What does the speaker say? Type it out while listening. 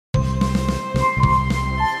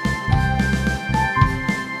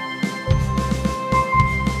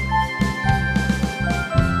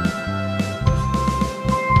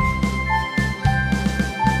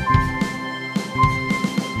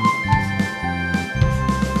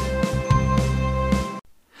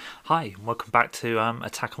Hi, and welcome back to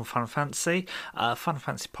Attack on Final Fantasy, a Final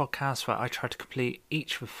Fantasy podcast where I try to complete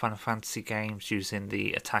each of the Final Fantasy games using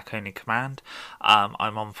the attack only command.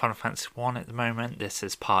 I'm on Final Fantasy 1 at the moment. This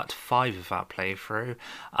is part 5 of that playthrough.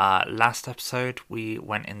 Last episode, we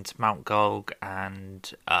went into Mount Golg and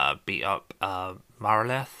beat up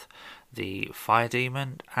Marileth, the fire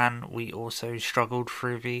demon, and we also struggled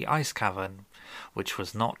through the ice cavern, which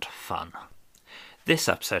was not fun. This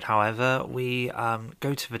episode, however, we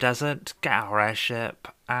go to the desert, get our airship,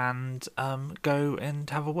 and go and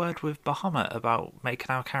have a word with Bahamut about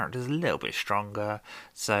making our characters a little bit stronger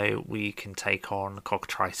so we can take on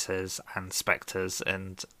cockatrices and spectres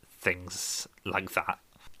and things like that.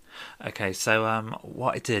 Okay, so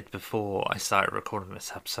what I did before I started recording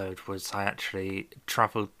this episode was I actually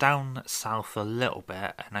travelled down south a little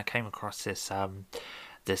bit and I came across this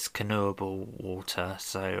canoeable water,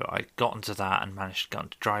 so I got onto that and managed to get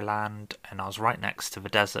onto dry land, and I was right next to the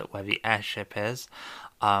desert where the airship is.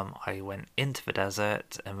 I went into the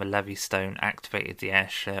desert and the levy stone activated the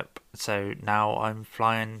airship, so now I'm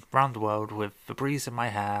flying around the world with the breeze in my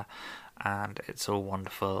hair and it's all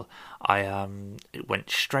wonderful. I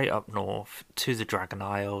went straight up north to the Dragon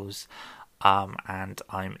Isles, and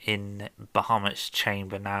I'm in Bahamut's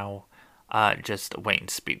chamber now, just waiting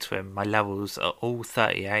to speak to him. My levels are all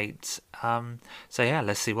 38. So yeah,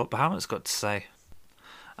 let's see what Bahamut's got to say.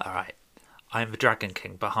 Alright. I am the Dragon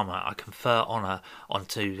King, Bahamut. I confer honour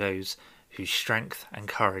onto those whose strength and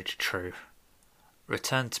courage are true.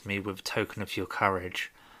 Return to me with a token of your courage.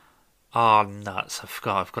 Ah, nuts. I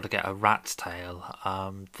forgot. I've got to get a rat's tail.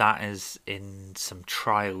 That is in some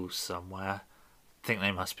trials somewhere. I think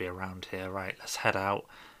they must be around here. Right, let's head out.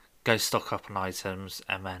 Go stock up on items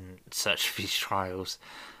and then search for these trials.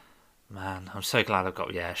 Man, I'm so glad I've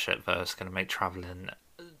got the airship though. It's going to make travelling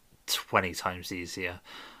 20 times easier.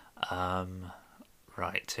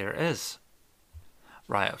 Right, here it is.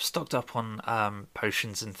 Right, I've stocked up on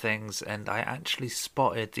potions and things, and I actually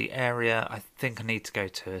spotted the area I think I need to go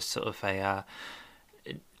to. Is sort of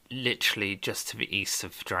literally just to the east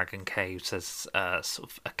of Dragon Caves. There's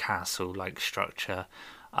sort of a castle-like structure.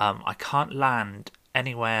 I can't land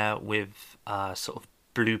anywhere with sort of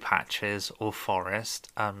blue patches or forest,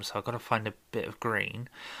 so I've got to find a bit of green.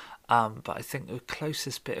 But I think the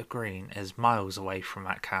closest bit of green is miles away from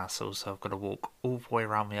that castle, so I've got to walk all the way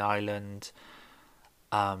around the island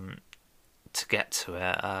to get to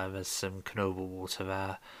it. There's some canoeable water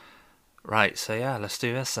there. Right, so yeah, let's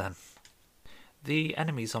do this then. The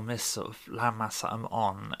enemies on this sort of landmass that I'm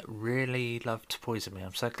on really love to poison me.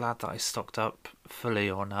 I'm so glad that I stocked up fully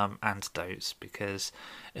on antidotes, because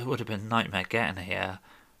it would have been a nightmare getting here,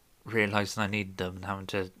 realising I needed them and having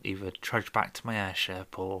to either trudge back to my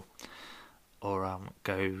airship or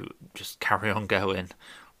go just carry on going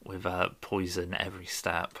with poison every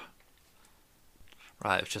step.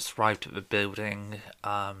 Right, I've just arrived at the building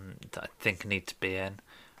that I think I need to be in.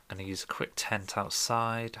 I'm going to use a quick tent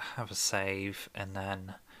outside, have a save, and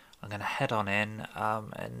then I'm going to head on in,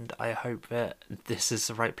 and I hope that this is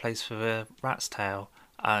the right place for the rat's tail.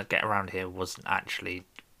 Get around here wasn't actually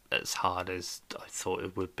as hard as I thought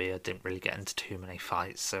it would be. I didn't really get into too many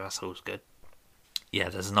fights, so that's always good. Yeah,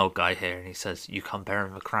 there's an old guy here, and he says, "You come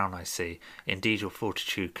bearing the crown, I see. Indeed, your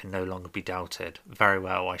fortitude can no longer be doubted. Very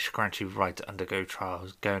well, I shall grant you the right to undergo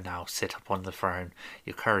trials. Go now, sit upon the throne.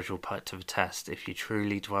 Your courage will put to the test. If you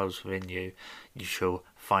truly dwells within you, you shall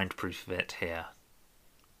find proof of it here."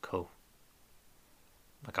 Cool.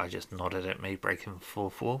 The guy just nodded at me, breaking the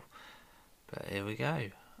fourth wall. But here we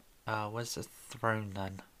go. Where's the throne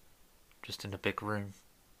then? Just in a big room.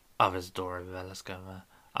 Oh, there's a door over there. Let's go there.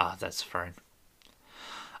 Ah, that's the throne.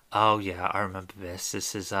 Oh yeah, I remember this.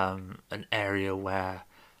 This is an area where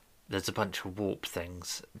there's a bunch of warp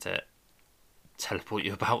things that teleport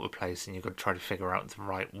you about the place, and you've got to try to figure out the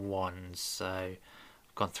right ones. So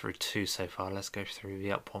I've gone through 2 so far. Let's go through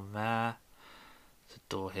the up one there. The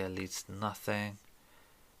door here leads to nothing.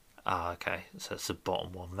 Ah, okay. So it's the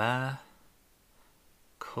bottom one there.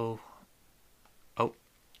 Cool. Oh,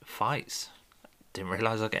 fights. Didn't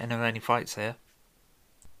realise I was getting any fights here.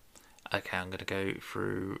 Okay, I'm going to go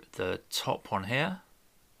through the top one here.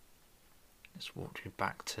 Let's walk you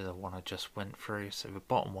back to the one I just went through. So the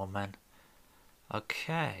bottom one then.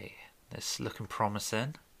 Okay, this is looking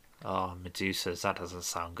promising. Oh, Medusas, that doesn't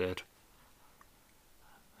sound good.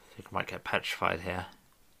 I think I might get petrified here.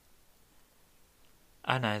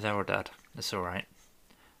 Oh no, they're all dead. It's alright.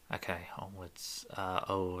 Okay, onwards.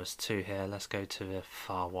 Oh, there's 2 here. Let's go to the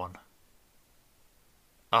far one.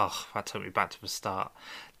 Oh, that took me back to the start.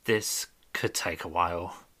 This could take a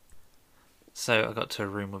while. So I got to a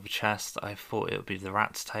room with a chest. I thought it would be the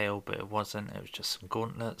rat's tail, but it wasn't. It was just some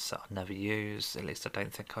gauntlets that I'll never use. At least I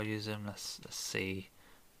don't think I'll use them. Let's see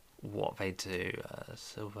what they do.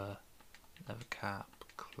 Silver, leather cap,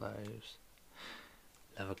 clothes,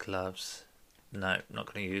 leather gloves. No,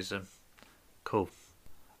 not going to use them. Cool.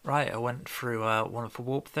 Right, I went through one of the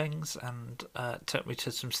warp things and it took me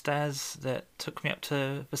to some stairs that took me up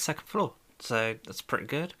to the second floor. So that's pretty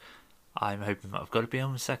good. I'm hoping that I've got to be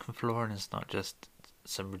on the second floor and it's not just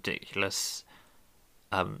some ridiculous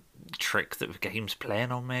trick that the game's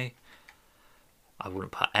playing on me. I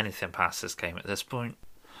wouldn't put anything past this game at this point.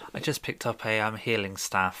 I just picked up a healing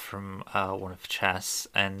staff from one of the chests,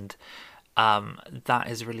 and that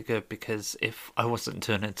is really good because if I wasn't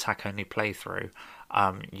doing an attack only playthrough,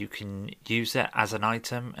 you can use it as an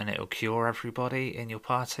item and it'll cure everybody in your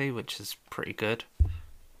party, which is pretty good.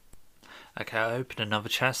 Okay, I opened another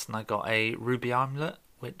chest and I got a ruby armlet,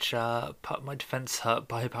 which put my defense up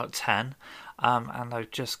by about 10. And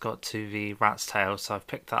I've just got to the rat's tail, so I've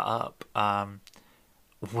picked that up.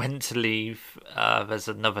 Went to leave. There's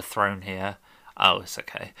another throne here. Oh, it's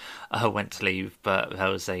okay. I went to leave, but there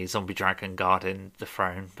was a zombie dragon guarding the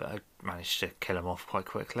throne, but I managed to kill him off quite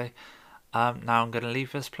quickly. Now I'm going to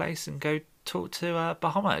leave this place and go talk to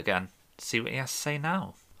Bahamut again. See what he has to say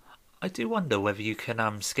now. I do wonder whether you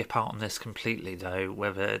can skip out on this completely, though.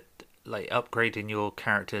 Whether like upgrading your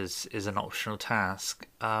characters is an optional task.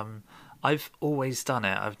 I've always done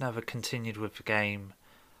it. I've never continued with the game,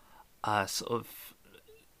 sort of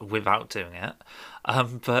without doing it.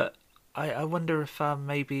 But I wonder if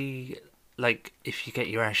maybe like if you get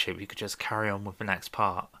your airship, you could just carry on with the next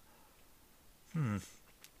part.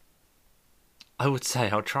 I would say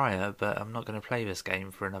I'll try it, but I'm not going to play this game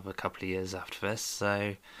for another couple of years after this,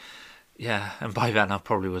 so yeah, and by then I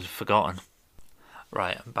probably would have forgotten.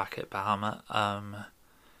 Right, I'm back at Bahamut.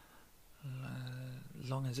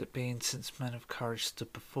 Long has it been since men of courage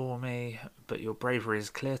stood before me, but your bravery is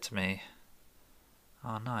clear to me.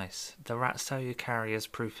 Ah, nice. The rat's tail you carry is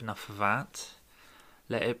proof enough of that.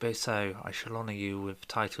 Let it be so. I shall honour you with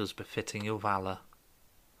titles befitting your valour.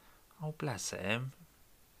 Oh, bless him.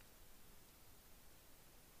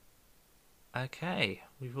 Okay,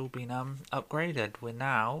 we've all been upgraded. We're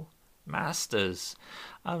now masters.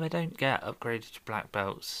 Oh, they don't get upgraded to black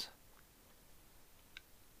belts.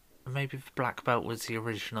 Maybe the black belt was the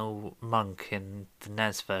original monk in the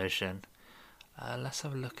NES version. Let's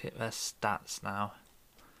have a look at their stats now.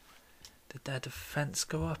 Did their defense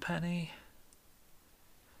go up any?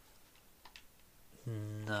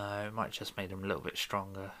 No, it might just made them a little bit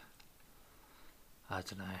stronger. I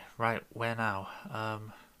don't know. Right, where now? I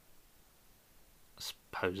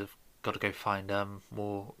suppose I've got to go find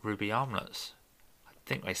more ruby armlets. I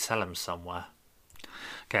think they sell them somewhere.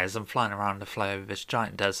 Okay, as I'm flying around, I fly over this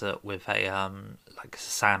giant desert with a like a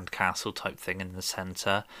sand castle type thing in the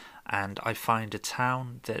centre, and I find a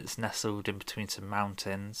town that's nestled in between some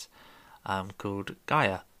mountains called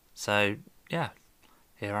Gaia. So yeah,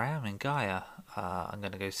 here I am in Gaia. I'm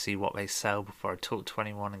going to go see what they sell before I talk to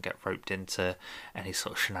anyone and get roped into any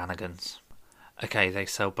sort of shenanigans. Okay, they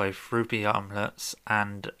sell both ruby armlets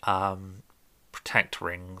and protect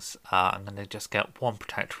rings. I'm going to just get one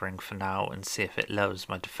protect ring for now and see if it lowers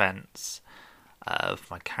my defense of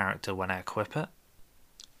my character when I equip it.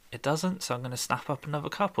 It doesn't, so I'm going to snap up another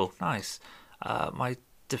couple. Nice. My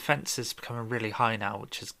defense is becoming really high now,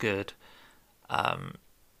 which is good.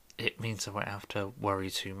 It means I won't have to worry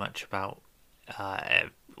too much about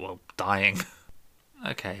dying.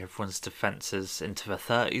 Okay, everyone's defense is into the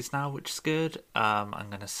 30s now, which is good. I'm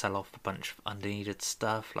going to sell off a bunch of unneeded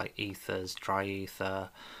stuff like ethers, dry ether,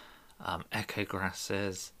 echo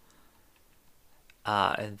grasses.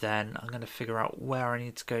 And then I'm going to figure out where I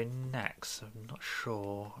need to go next. I'm not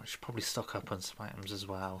sure. I should probably stock up on some items as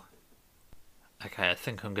well. Okay, I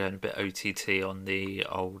think I'm going a bit OTT on the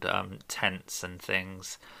old tents and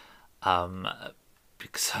things.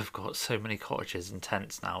 Because I've got so many cottages and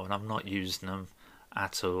tents now and I'm not using them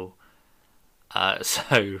at all.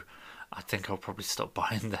 So I think I'll probably stop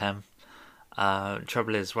buying them.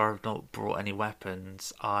 Trouble is, where I've not brought any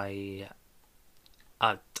weapons, I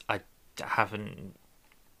haven't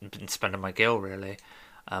been spending my gil really,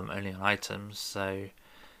 only on items. So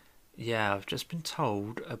yeah, I've just been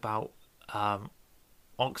told about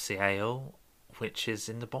Oxy Ale, which is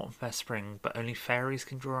in the bottom of their spring, but only fairies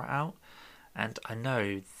can draw it out. And I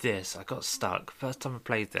know this, I got stuck. First time I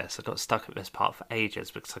played this, I got stuck at this part for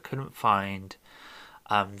ages because I couldn't find.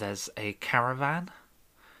 There's a caravan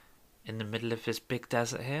in the middle of this big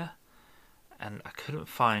desert here, and I couldn't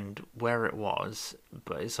find where it was,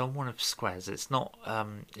 but it's on one of the squares. It's not,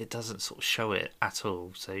 it doesn't sort of show it at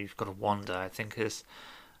all, so you've got to wander. I think it's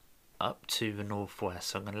up to the northwest,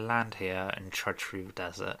 so I'm going to land here and trudge through the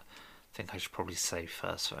desert. I think I should probably save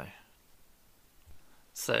first though.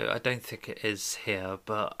 So I don't think it is here,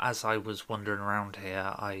 but as I was wandering around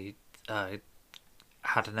here, I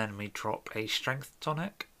had an enemy drop a strength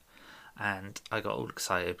tonic, and I got all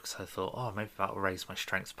excited because I thought, oh, maybe that'll raise my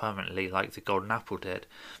strength permanently like the golden apple did,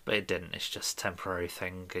 but it didn't. It's just a temporary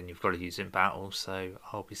thing, and you've got to use it in battle, so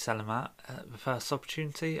I'll be selling that at the first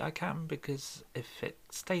opportunity I can, because if it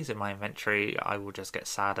stays in my inventory, I will just get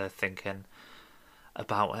sadder thinking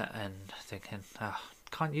about it and thinking,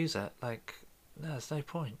 can't use it, like, there's no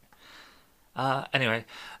point. Anyway,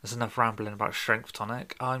 there's enough rambling about strength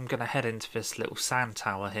tonic. I'm going to head into this little sand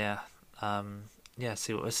tower here.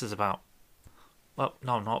 See what this is about. Well,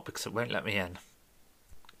 no, I'm not, because it won't let me in.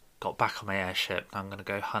 Got back on my airship. Now I'm going to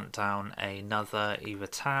go hunt down another either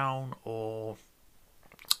town or...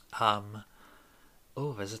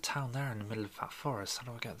 Oh, there's a town there in the middle of that forest. How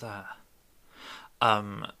do I get there?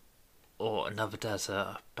 Or another desert.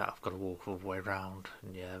 I bet I've got to walk all the way around.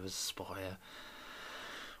 And yeah, there's a spot here.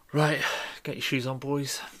 Right, get your shoes on,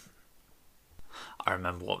 boys. I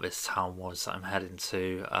remember what this town was that I'm heading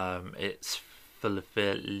to. It's full of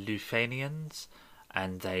the Lufanians,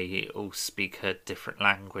 and they all speak a different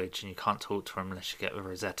language, and you can't talk to them unless you get the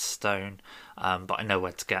Rosetta Stone. But I know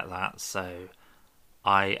where to get that, so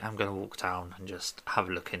I am going to walk down and just have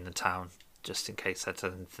a look in the town, just in case there's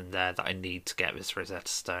anything there that I need to get this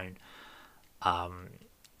Rosetta Stone.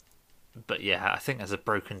 But yeah, I think there's a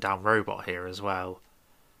broken down robot here as well.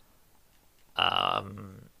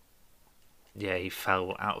 Yeah, he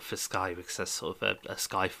fell out of the sky because there's sort of a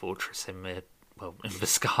sky fortress in the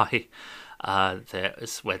sky.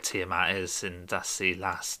 There's where Tiamat is, and that's the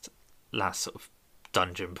last sort of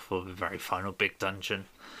dungeon before the very final big dungeon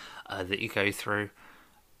that you go through.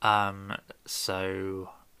 So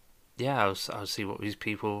yeah, I'll see what these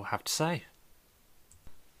people have to say.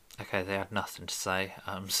 Okay, they had nothing to say,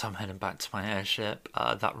 so I'm heading back to my airship.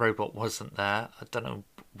 That robot wasn't there. I don't know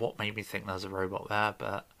what made me think there was a robot there,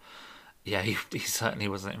 but yeah, he certainly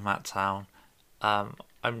wasn't in that town.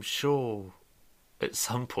 I'm sure at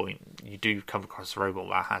some point you do come across a robot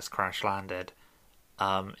that has crash landed.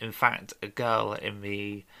 In fact, a girl in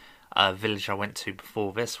the village I went to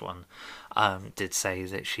before this one did say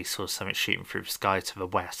that she saw something shooting through the sky to the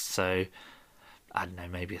west, so I don't know,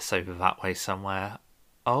 maybe it's over that way somewhere.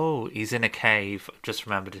 Oh, he's in a cave. I've just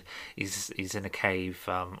remembered he's in a cave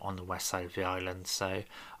on the west side of the island. So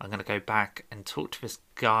I'm going to go back and talk to this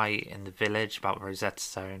guy in the village about Rosetta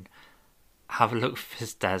Stone, have a look for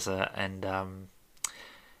this desert, and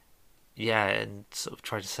and sort of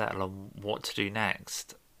try to settle on what to do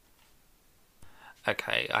next.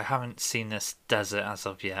 Okay, I haven't seen this desert as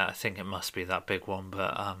of yet. I think it must be that big one,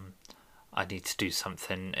 but I need to do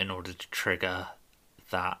something in order to trigger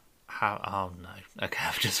that. Oh no, okay,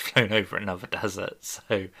 I've just flown over another desert,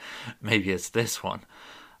 so maybe it's this one.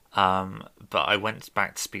 But I went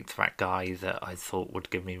back to speak to that guy that I thought would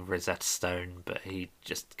give me Rosetta Stone, but he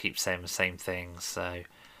just keeps saying the same thing, so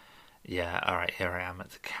yeah, alright, here I am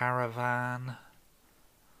at the caravan.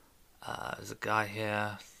 There's a guy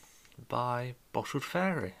here. Buy bottled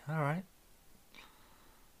fairy, alright.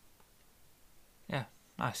 Yeah,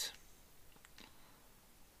 nice.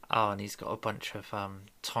 Oh, and he's got a bunch of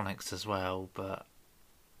tonics as well, but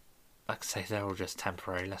like I say, they're all just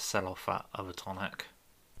temporary. Let's sell off that other tonic.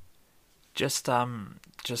 Just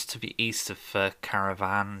to the east of the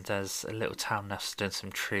caravan, there's a little town nestled in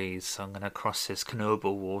some trees, so I'm going to cross this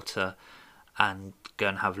Knoble water and go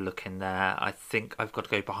and have a look in there. I think I've got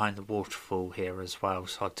to go behind the waterfall here as well,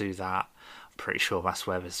 so I'll do that. I'm pretty sure that's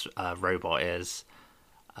where this robot is.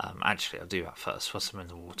 Actually, I'll do that first. Once I'm in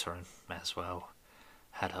the water, and may as well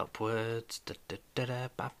head upwards.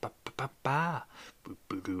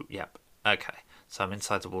 Yep. Okay. So I'm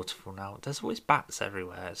inside the waterfall now. There's always bats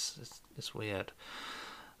everywhere. It's weird.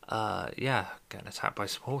 Yeah, getting attacked by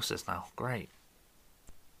some horses now. Great.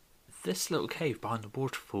 This little cave behind the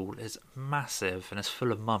waterfall is massive, and it's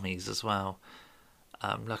full of mummies as well.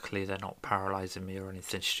 Luckily they're not paralysing me or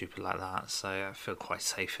anything stupid like that, so I feel quite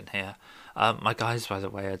safe in here. My guys, by the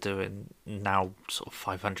way, are doing now sort of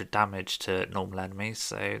 500 damage to normal enemies,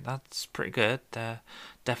 so that's pretty good. They're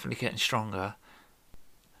definitely getting stronger.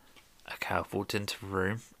 Okay, I've walked into the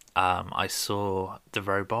room. I saw the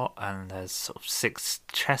robot, and there's sort of 6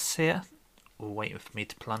 chests here, all waiting for me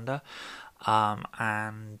to plunder.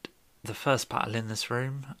 And the first battle in this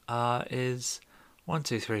room is 7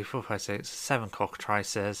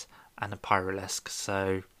 cockatrices and a pyralisk,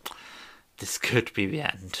 so this could be the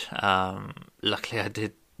end. Luckily, I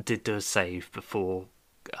did do a save before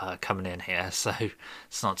coming in here, so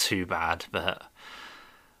it's not too bad. But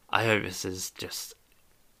I hope this is just,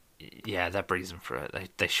 yeah, they're breezing through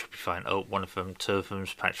it. They should be fine. Oh, one of them, two of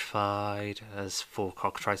them's petrified. There's 4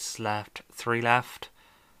 cockatrices left, 3 left.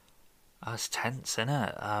 That's tense, isn't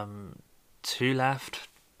it? 2 left,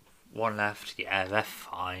 1 left. Yeah, they're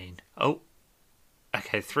fine. Oh,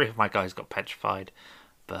 okay, 3 of my guys got petrified,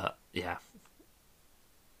 but yeah,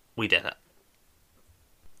 we did it.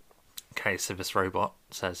 Okay, so this robot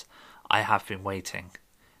says, I have been waiting.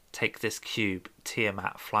 Take this cube,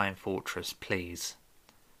 Tiamat Flying Fortress, please.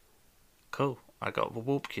 Cool, I got the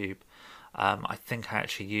warp cube. I think I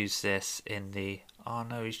actually used this in the... Oh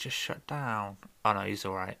no, he's just shut down. Oh no, he's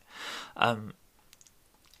alright.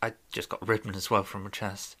 I just got ribbon as well from a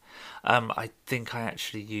chest. I think I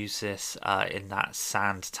actually used this in that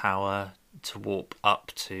sand tower to warp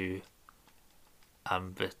up to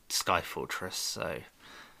the Sky Fortress. So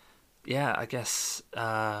yeah, I guess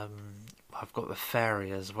I've got the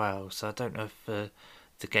fairy as well. So I don't know if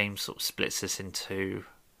the game sort of splits this in two,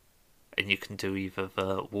 and you can do either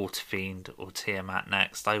the Water Fiend or Tiamat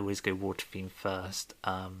next. I always go Water Fiend first.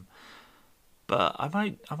 But I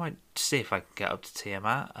might see if I can get up to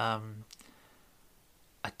Tiamat. I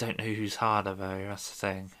don't know who's harder though, that's the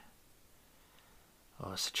thing.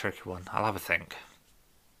 Oh, it's a tricky one. I'll have a think.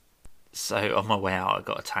 So on my way out I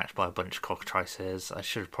got attacked by a bunch of cockatrices. I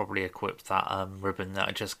should have probably equipped that ribbon that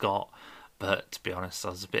I just got, but to be honest I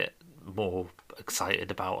was a bit more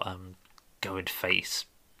excited about going to face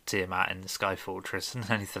Tiamat in the Sky Fortress than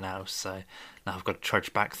anything else, so now I've got to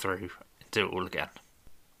trudge back through and do it all again.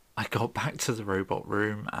 I got back to the robot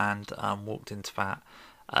room and walked into that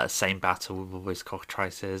same battle with all those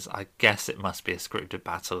cockatrices. I guess it must be a scripted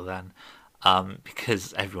battle then,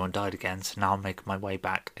 because everyone died again, so now I'm making my way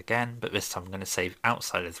back again, but this time I'm going to save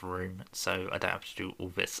outside of the room so I don't have to do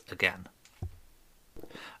all this again.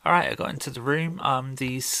 Alright, I got into the room.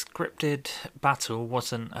 The scripted battle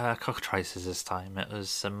wasn't cockatrices this time, it was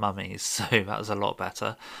some mummies, so that was a lot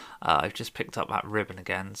better. I've just picked up that ribbon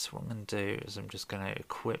again, so what I'm going to do is I'm just going to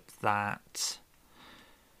equip that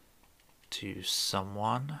to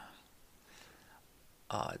someone.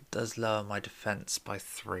 It does lower my defense by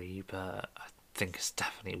 3, but I think it's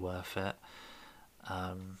definitely worth it.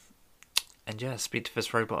 And yeah, speed to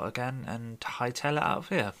this robot again and hightail it out of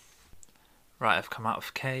here. Right, I've come out of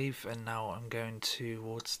the cave and now I'm going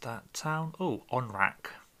towards that town. Oh,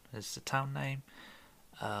 Onrak is the town name.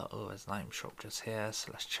 Oh, there's an item shop just here,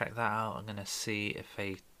 so let's check that out. I'm going to see if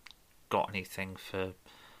they got anything for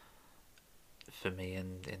me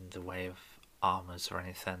in the way of armors or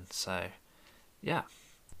anything. So, yeah.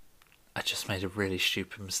 I just made a really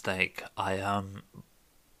stupid mistake. I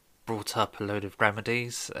brought up a load of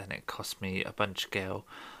remedies and it cost me a bunch of gil.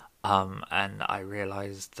 And I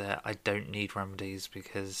realised that I don't need remedies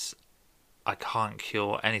because I can't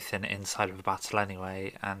cure anything inside of a battle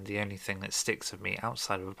anyway, and the only thing that sticks with me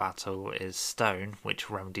outside of a battle is stone, which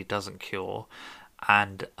remedy doesn't cure,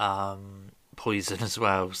 and poison as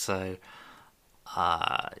well. So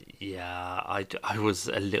yeah, I was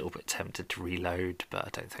a little bit tempted to reload, but I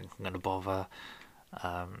don't think I'm going to bother.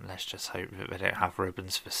 Let's just hope that they don't have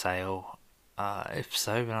ribbons for sale. If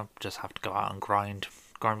so, then I'll just have to go out and grind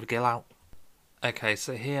the gil out. Okay,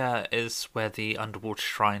 so here is where the underwater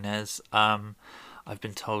shrine is. I've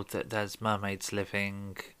been told that there's mermaids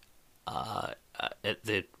living at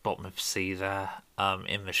the bottom of the sea there,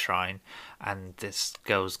 in the shrine, and this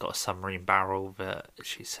girl's got a submarine barrel that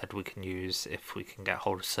she said we can use if we can get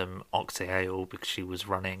hold of some oxy ale because she was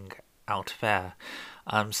running out of air.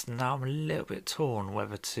 So now I'm a little bit torn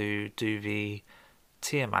whether to do the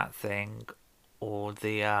Tiamat thing or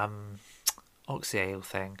the oxy ale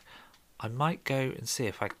thing. I might go and see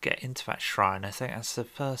if I can get into that shrine. I think that's the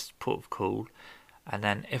first port of call, and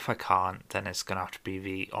then if I can't, then it's going to have to be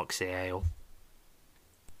the oxy ale.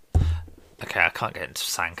 Okay, I can't get into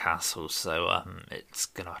Sandcastle, so it's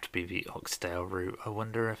going to have to be the Oxydale route. I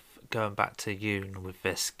wonder if going back to Yoon with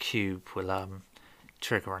this cube will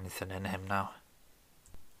trigger anything in him now.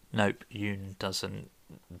 Nope, Yoon doesn't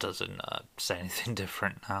say anything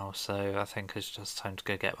different now, so I think it's just time to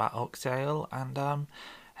go get that oxy ale and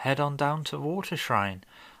head on down to the Water Shrine.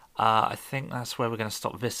 I think that's where we're going to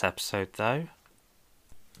stop this episode though.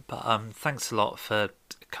 But thanks a lot for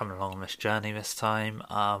coming along on this journey this time.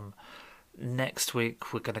 Next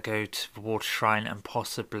week we're going to go to the Water Shrine and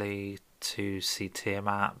possibly to see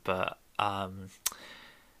Tiamat, but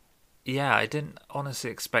yeah, I didn't honestly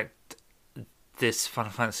expect this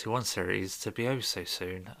Final Fantasy 1 series to be over so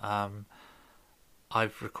soon.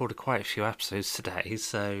 I've recorded quite a few episodes today,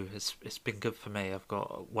 so it's been good for me. I've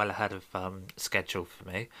got well ahead of schedule for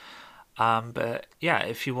me. But yeah,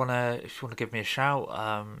 if you wanna give me a shout,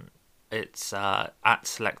 it's at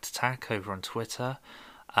Select Attack over on Twitter.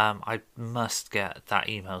 I must get that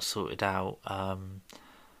email sorted out,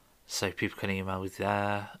 so people can email me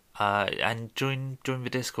there. And join the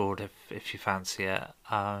Discord if you fancy it.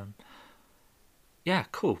 Yeah,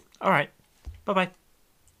 cool. All right. Bye bye.